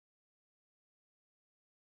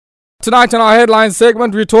Tonight in our headline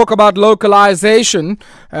segment, we talk about localization,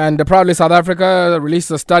 and proudly South Africa released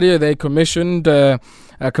a study they commissioned with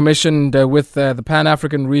the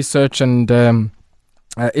Pan-African Research and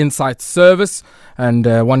Insight Service, and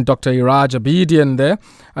one Dr. Eustace Mashimbye there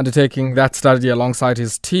undertaking that study alongside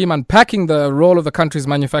his team, unpacking the role of the country's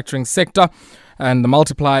manufacturing sector and the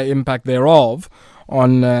multiplier impact thereof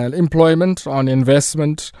on employment, on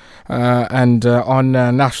investment, and on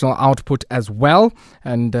national output as well.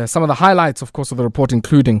 And some of the highlights, of course, of the report,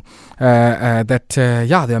 including that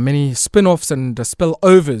there are many spin-offs and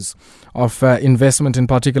spillovers of investment in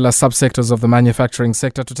particular subsectors of the manufacturing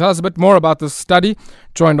sector. To tell us a bit more about this study,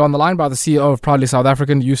 joined on the line by the CEO of Proudly South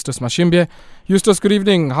African, Eustace Mashimbye. Eustace, good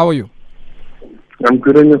evening. How are you? I'm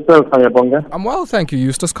good, and yourself, Hayabonga? I'm well, thank you,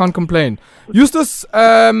 Eustace. Can't complain. Eustace,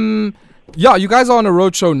 you guys are on a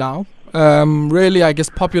roadshow now, really, I guess,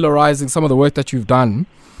 popularizing some of the work that you've done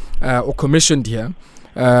or commissioned here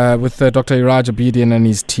with Dr. Eustace Mashimbye and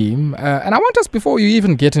his team. And I want us, before you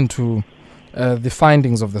even get into the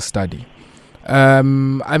findings of the study,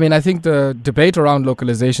 I think the debate around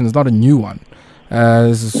localization is not a new one.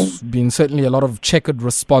 There's been certainly a lot of checkered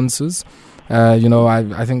responses.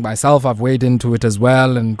 I think myself, I've weighed into it as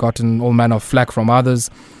well and gotten all manner of flack from others.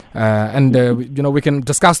 We can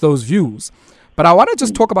discuss those views. But I want to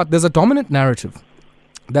just talk about, there's a dominant narrative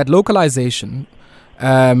that localization,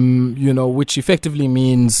 which effectively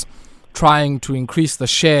means trying to increase the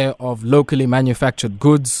share of locally manufactured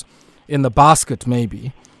goods in the basket,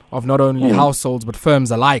 maybe, of not only households but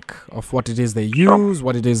firms alike, of what it is they use,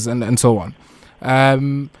 what it is, and so on.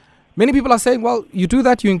 Many people are saying, well, you do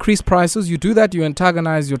that, you increase prices, you do that, you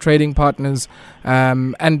antagonize your trading partners.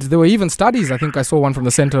 And there were even studies, I think I saw one from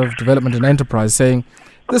the Center of Development and Enterprise, saying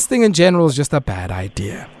this thing in general is just a bad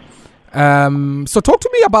idea. So talk to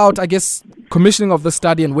me about, I guess, commissioning of the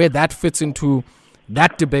study and where that fits into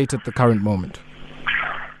that debate at the current moment.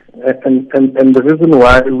 And the reason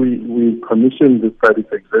why we commissioned this study is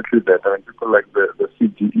exactly that. People like the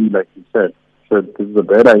CGE, like you said this is a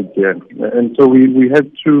bad idea. And so we had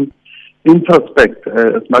to introspect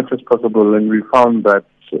as much as possible, and we found that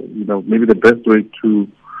maybe the best way to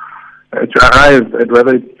arrive at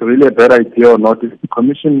whether it's really a bad idea or not is to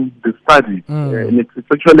commission the study. And it's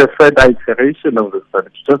actually a third iteration of the study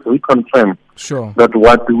to just reconfirm that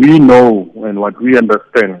what we know and what we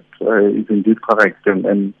understand is indeed correct.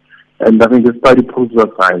 And I think the study proves us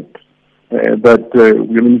right. That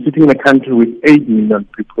we're sitting in a country with 8 million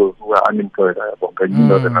people who are unemployed. You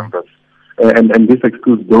know the numbers. And this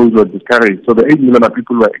excludes those who are discouraged. So the 8 million are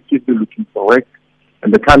people who are actively looking for work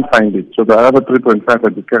and they can't find it. So the other 3.5 are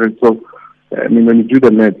discouraged. So, when you do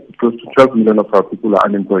the math, close to 12 million of our people are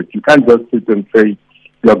unemployed. You can't just sit and say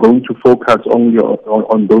you are going to focus only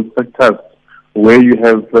on those sectors where you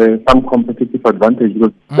have some competitive advantage,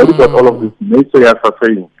 because that is what all of these naysayers are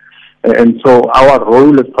saying. And so our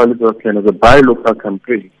role as Pan-African, as a buy local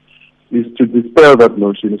campaign, is to dispel that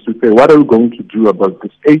notion, is to say, what are we going to do about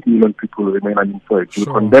these 8 million people who remain unemployed? Do we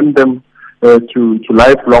condemn them to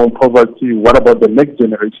lifelong poverty? What about the next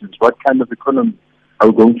generations? What kind of economy are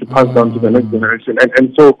we going to pass down to the next generation?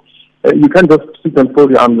 And so you can't just sit and fold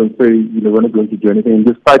your arms and say, we're not going to do anything. And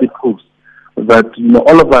this study proves that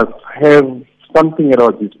all of us have something at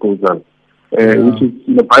our disposal, which is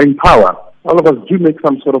buying power. All of us do make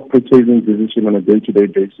some sort of purchasing decision on a day-to-day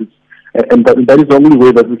basis. And that is the only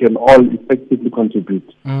way that we can all effectively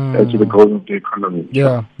contribute to the growth of the economy.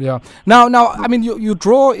 Yeah. Now, you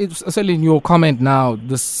draw, certainly in your comment now,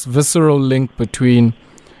 this visceral link between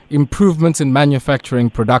improvements in manufacturing,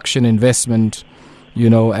 production, investment,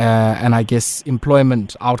 and I guess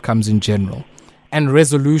employment outcomes in general, and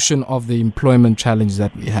resolution of the employment challenge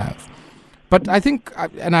that we have. But I think,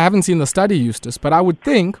 and I haven't seen the study, Eustace, but I would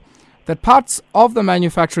think that parts of the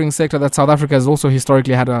manufacturing sector that South Africa has also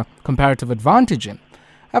historically had a comparative advantage in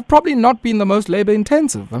have probably not been the most labor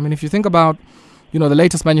intensive. If you think about, the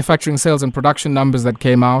latest manufacturing sales and production numbers that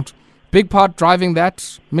came out, big part driving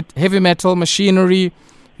that, heavy metal, machinery,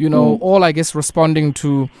 all, I guess, responding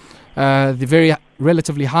to the very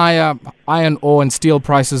relatively higher iron ore and steel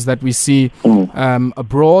prices that we see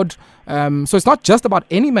abroad. So it's not just about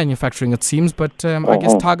any manufacturing, it seems, but I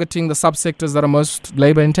guess targeting the subsectors that are most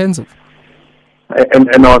labor intensive.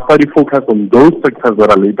 And our study focused on those sectors that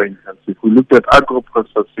are labor intensive. We looked at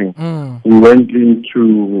agro-processing. We went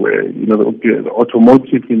into the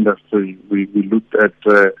automotive industry. We looked at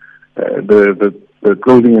the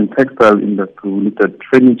clothing and textile industry. We looked at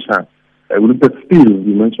furniture. We looked at steel.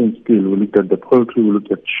 You mentioned steel. We looked at the poultry. We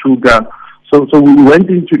looked at sugar. So we went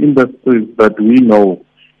into industries that we know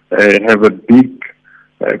have a big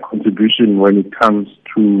contribution when it comes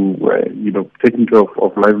to, taking care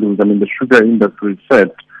of livelihoods. I mean, the sugar industry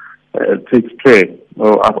takes care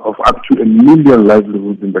of up to 1 million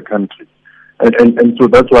livelihoods in the country. And so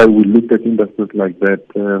that's why we looked at industries like that.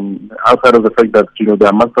 Outside of the fact that, there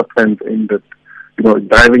are master plans aimed at,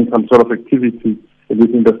 driving some sort of activity in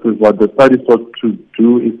these industries, what the study sought to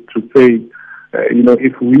do is to say,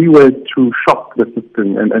 if we were to shock the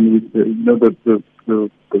system, and the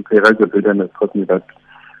President has taught me that,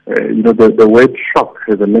 the word shock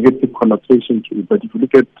has a negative connotation to it, but if you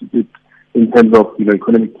look at it in terms of,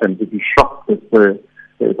 economic terms, if you shock, there's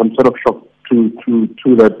some sort of shock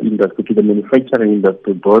to that industry, to the manufacturing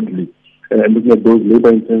industry broadly, and looking at those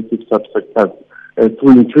labor-intensive subsectors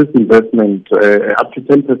through increased investment up to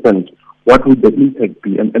 10%, what would the impact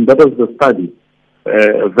be? And that was the study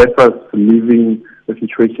versus leaving the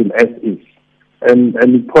situation as is. And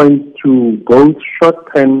it points to both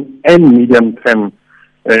short-term and medium-term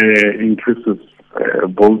increases,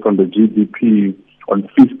 both on the GDP, on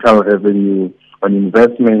fiscal revenue, on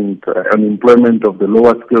investment, on employment of the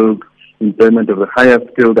lower skilled, employment of the higher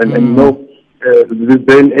skilled. And this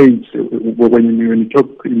day and age, when you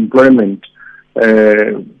talk employment,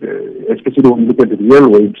 especially when you look at the real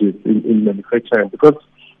wages in manufacturing, because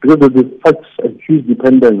there's such a huge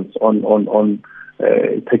dependence on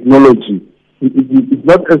technology, it's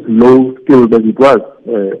not as low skilled as it was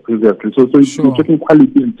previously. So you're talking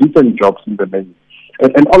quality and decent jobs in the menu.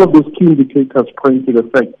 And all of those key indicators point to the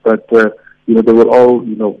fact that they will all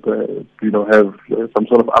have some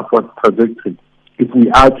sort of upward trajectory if we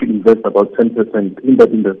are to invest about 10% in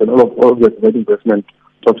that investment. All of that investment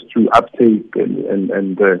talks to uptake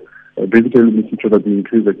and basically making sure that we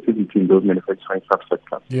increase activity in those manufacturing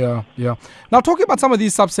subsectors. Yeah. Now, talking about some of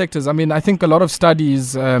these subsectors, I mean, I think a lot of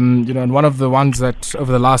studies, and one of the ones that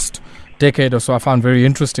over the last decade or so I found very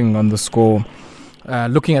interesting on the score,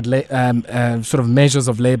 looking at sort of measures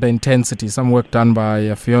of labor intensity, some work done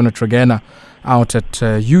by Fiona Tregena out at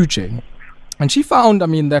UJ. And she found,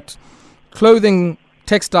 that clothing,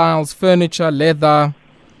 textiles, furniture, leather,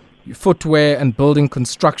 footwear and building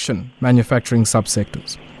construction manufacturing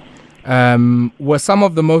subsectors were some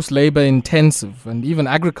of the most labor intensive, and even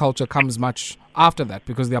agriculture comes much after that,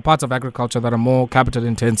 because there are parts of agriculture that are more capital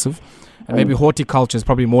intensive, and maybe horticulture is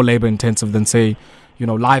probably more labor intensive than, say,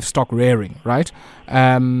 livestock rearing, right?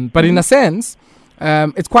 But in a sense,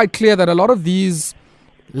 it's quite clear that a lot of these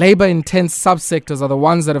labor intense subsectors are the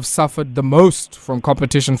ones that have suffered the most from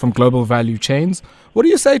competition from global value chains. What do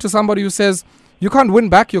you say to somebody who says, you can't win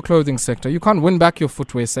back your clothing sector, you can't win back your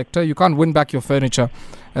footwear sector, you can't win back your furniture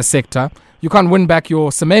sector, you can't win back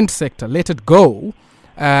your cement sector, let it go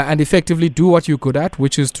and effectively do what you're good at,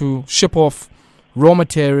 which is to ship off raw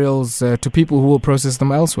materials to people who will process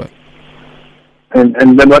them elsewhere?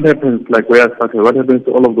 And then what happens, like where I started, what happens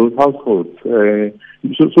to all of those households?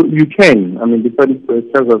 So you can, the study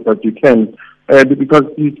tells us that you can, because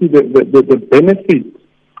you see the benefit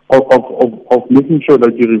of making sure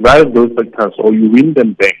that you revive those sectors or you win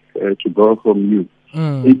them back to borrow from you,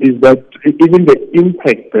 is that even the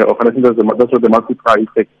impact of, and I think that's what the multiplier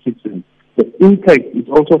effect kicks in, the impact is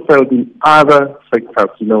also felt in other sectors,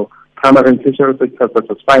 primary and tertiary sectors such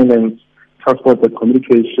as finance, transport and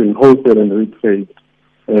communication, wholesale and retail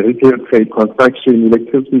trade, construction,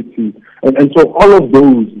 electricity, and so all of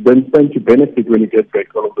those then stand to benefit when you get back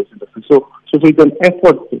all of those industries. So it's an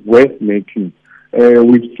effort worth making.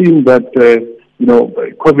 We've seen that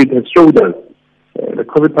COVID has showed us, the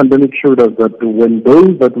COVID pandemic showed us that when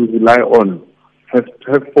those that we rely on have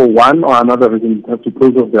for one or another reason have to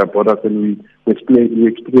close off their borders, and we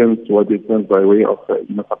experienced what they experienced by way of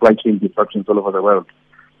supply chain disruptions all over the world.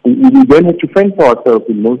 We then have to fend for ourselves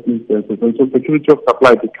in most instances, and so security of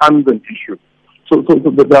supply becomes an issue. So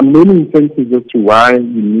there are many incentives as to why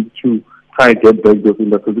you need to try to get back those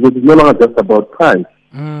industries, because it's no longer just about price.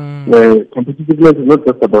 Competitiveness is not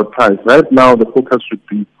just about price. Right now, the focus should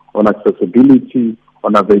be on accessibility,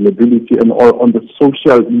 on availability, and on the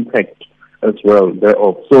social impact as well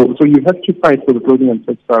thereof. So you have to fight for the clothing and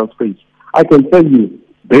textile space. I can tell you,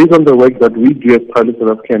 based on the work that we do as Private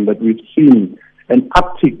South African, that we've seen an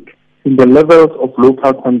uptick in the levels of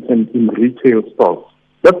local content in retail stores.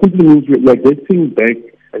 That simply means we are getting back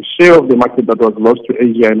a share of the market that was lost to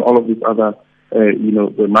Asia and all of these other,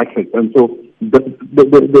 the markets. And so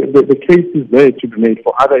the case is there to be made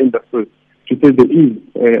for other industries to say there is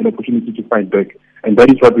an opportunity to fight back. And that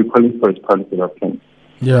is what we're calling for as Private South African.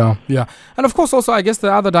 Yeah. And of course, also, I guess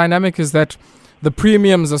the other dynamic is that the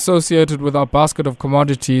premiums associated with our basket of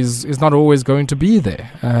commodities is not always going to be there.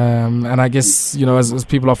 And I guess, as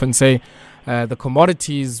people often say, the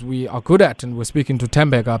commodities we are good at, and we're speaking to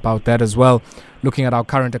Tembeka about that as well, looking at our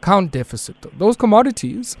current account deficit. Those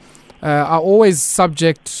commodities are always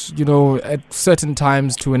subject, at certain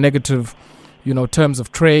times to a negative, terms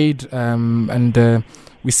of trade, and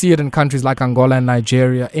we see it in countries like Angola and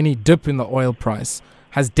Nigeria. Any dip in the oil price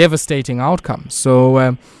has devastating outcomes.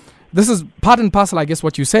 So this is part and parcel, I guess,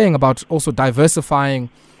 what you're saying about also diversifying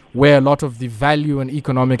where a lot of the value and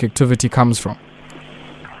economic activity comes from.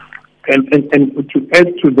 And to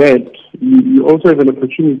add to that, you also have an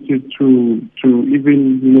opportunity to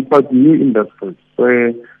even start new industries.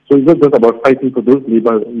 So it's not just about fighting for those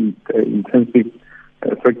labor-intensive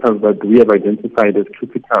sectors that we have identified as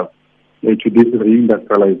critical to this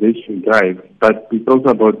reindustrialization drive, but it's also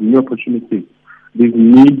about new opportunities. This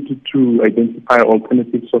need to identify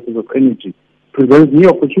alternative sources of energy presents new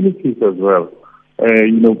opportunities as well.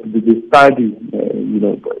 The study,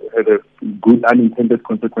 had a good unintended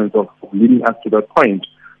consequence of leading us to that point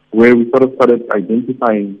where we sort of started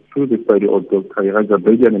identifying through the study of Dr.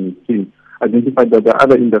 Belgian and his team, identified that there are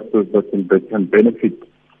other industries that can benefit,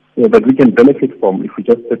 that we can benefit from if we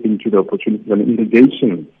just step into the opportunities and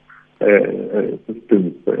irrigation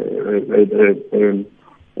systems,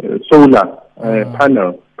 solar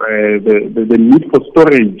panel, the need for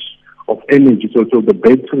storage of energy, so the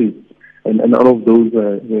batteries and all of those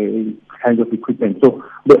kinds of equipment. So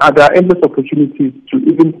there are endless opportunities to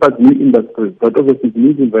even start new industries, but obviously it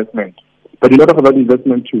needs investment. But in order for that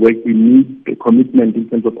investment to work, we need a commitment in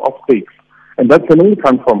terms of offtakes. And that can only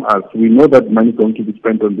come from us. We know that money is going to be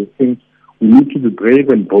spent on these things. We need to be brave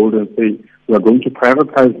and bold and say, we are going to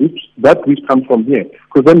prioritize that which comes from here.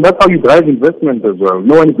 Because then that's how you drive investment as well.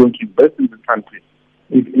 No one is going to invest in this country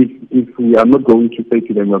if we are not going to say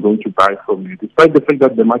to them, we are going to buy from you. Despite the fact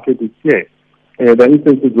that the market is here, there are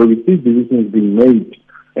instances where we see decisions being made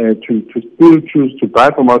to still choose to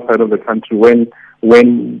buy from outside of the country when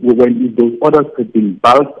if those orders had been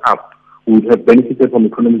bulked up, we would have benefited from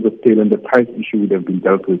economies of scale and the price issue would have been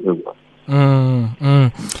dealt with as well.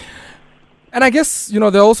 And I guess, there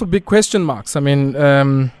are also big question marks. I mean,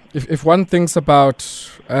 if one thinks about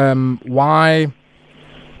why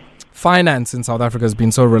finance in South Africa has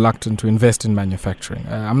been so reluctant to invest in manufacturing.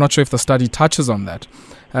 I'm not sure if the study touches on that.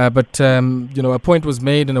 But a point was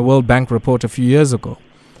made in a World Bank report a few years ago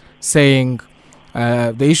saying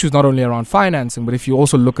the issue is not only around financing, but if you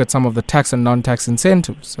also look at some of the tax and non-tax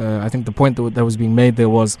incentives. I think the point that was being made there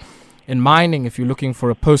was in mining, if you're looking for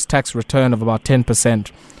a post-tax return of about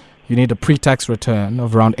 10%, you need a pre-tax return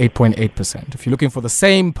of around 8.8%. If you're looking for the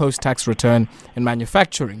same post-tax return in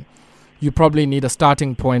manufacturing, you probably need a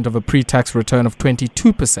starting point of a pre-tax return of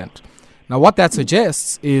 22%. Now, what that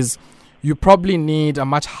suggests is you probably need a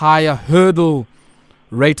much higher hurdle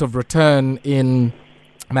rate of return in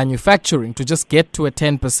manufacturing to just get to a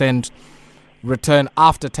 10% return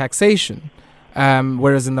after taxation.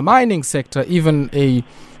 Whereas in the mining sector, even a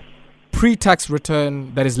pre-tax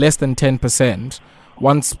return that is less than 10%,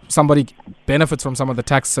 once somebody benefits from some of the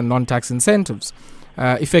tax and non-tax incentives,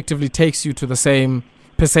 effectively takes you to the same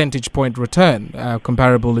percentage point return,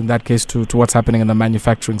 comparable in that case to what's happening in the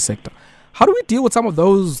manufacturing sector. How do we deal with some of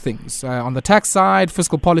those things on the tax side,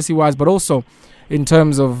 fiscal policy wise, but also in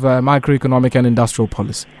terms of microeconomic and industrial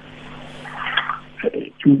policy?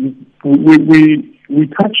 We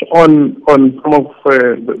touch on some of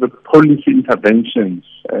the policy interventions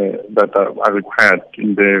that are required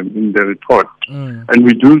in the report, and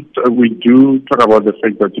we do talk about the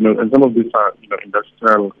fact that and some of these are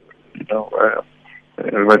industrial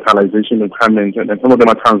revitalization requirements, and some of them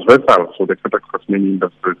are transversal, so they cut across many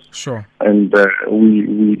industries. Sure. And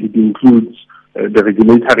it includes the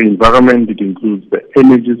regulatory environment, it includes the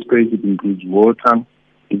energy space, it includes water,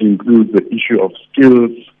 it includes the issue of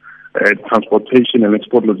skills, transportation and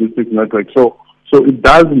export logistics network. So it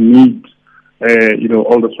does need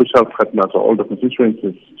all the social partners or all the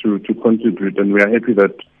constituencies to contribute, and we are happy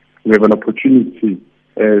that we have an opportunity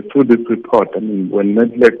through this report. I mean, when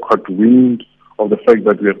NEDLAC caught wind of the fact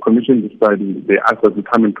that we have commissioned the study, they asked us to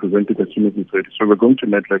come and present it as soon as it's ready. So we're going to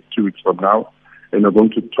NEDLAC 2 weeks from now, and we're going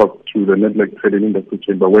to talk to the NEDLAC Trade and Industry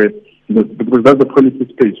Chamber, where because that's the policy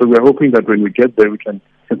space. So we're hoping that when we get there, we can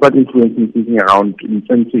start influencing thinking around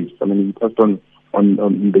incentives. I mean, we touched on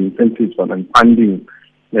the incentives and funding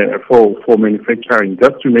for manufacturing,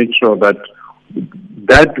 just to make sure that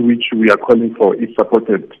which we are calling for is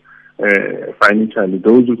supported financially.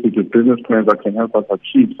 Those who think of business plans that can help us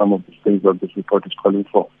achieve some of the things that this report is calling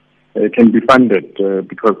for can be funded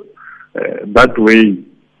because that way,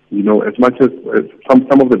 as much as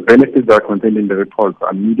some of the benefits that are contained in the report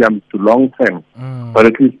are medium to long term, but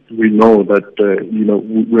at least we know that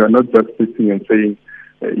we are not just sitting and saying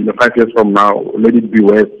 5 years from now, let it be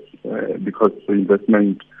worse because the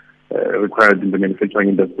investment required in the manufacturing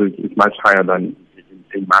industry is much higher than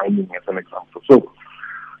in mining, as an example. So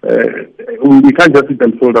we can't just sit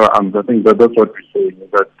and fold our arms. I think that's what we're saying,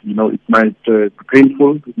 that, it might be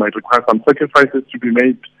painful, it might require some sacrifices to be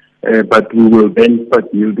made, but we will then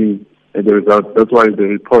start yielding the results. That's why the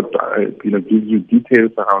report gives you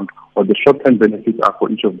details around what the short-term benefits are for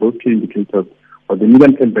each of those key indicators, what the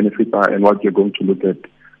medium-term benefits are, and what you're going to look at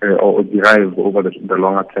or derive over the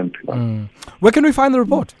longer term. Where can we find the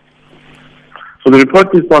report? So the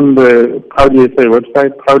report is on the Proudly SA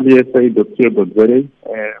website, proudlysa.co.za.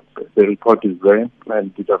 The report is there,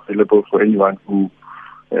 and it's available for anyone who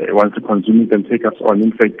wants to consume it and take us on.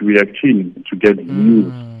 In fact, we are keen to get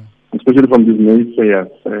views, especially from these naysayers,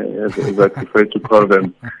 as I prefer to call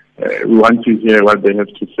them. We want to hear what they have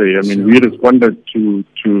to say. I mean, we responded to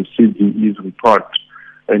CGE's report,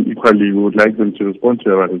 and equally we would like them to respond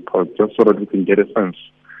to our report, just so that we can get a sense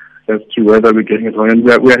as to whether we're getting it wrong. And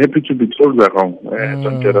we are happy to be told we're wrong.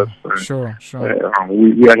 Don't get us wrong.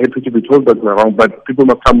 We are happy to be told that we're wrong, but people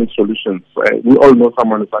must come with solutions. We all know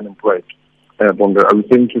someone is unemployed. I was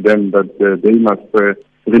saying to them that they must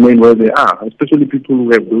remain where they are, especially people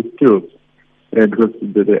who have those skills, because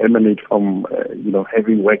they emanate from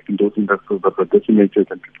having worked in those industries that were decimated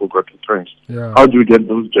and people got entrenched. How do we get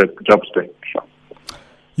those jobs back?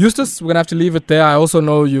 Eustace, we're going to have to leave it there. I also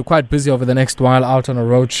know you're quite busy over the next while out on a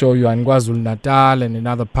road show. You're in KwaZulu-Natal and in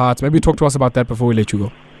other parts. Maybe talk to us about that before we let you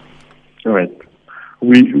go. All right.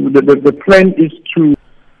 The plan is to...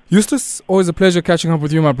 Eustace, always a pleasure catching up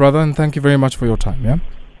with you, my brother, and thank you very much for your time.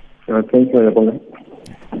 Thank you.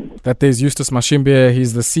 That is Eustace Mashimbye.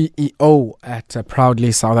 He's the CEO at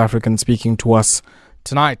Proudly South African, speaking to us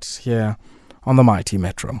tonight here on the Mighty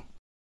Metro.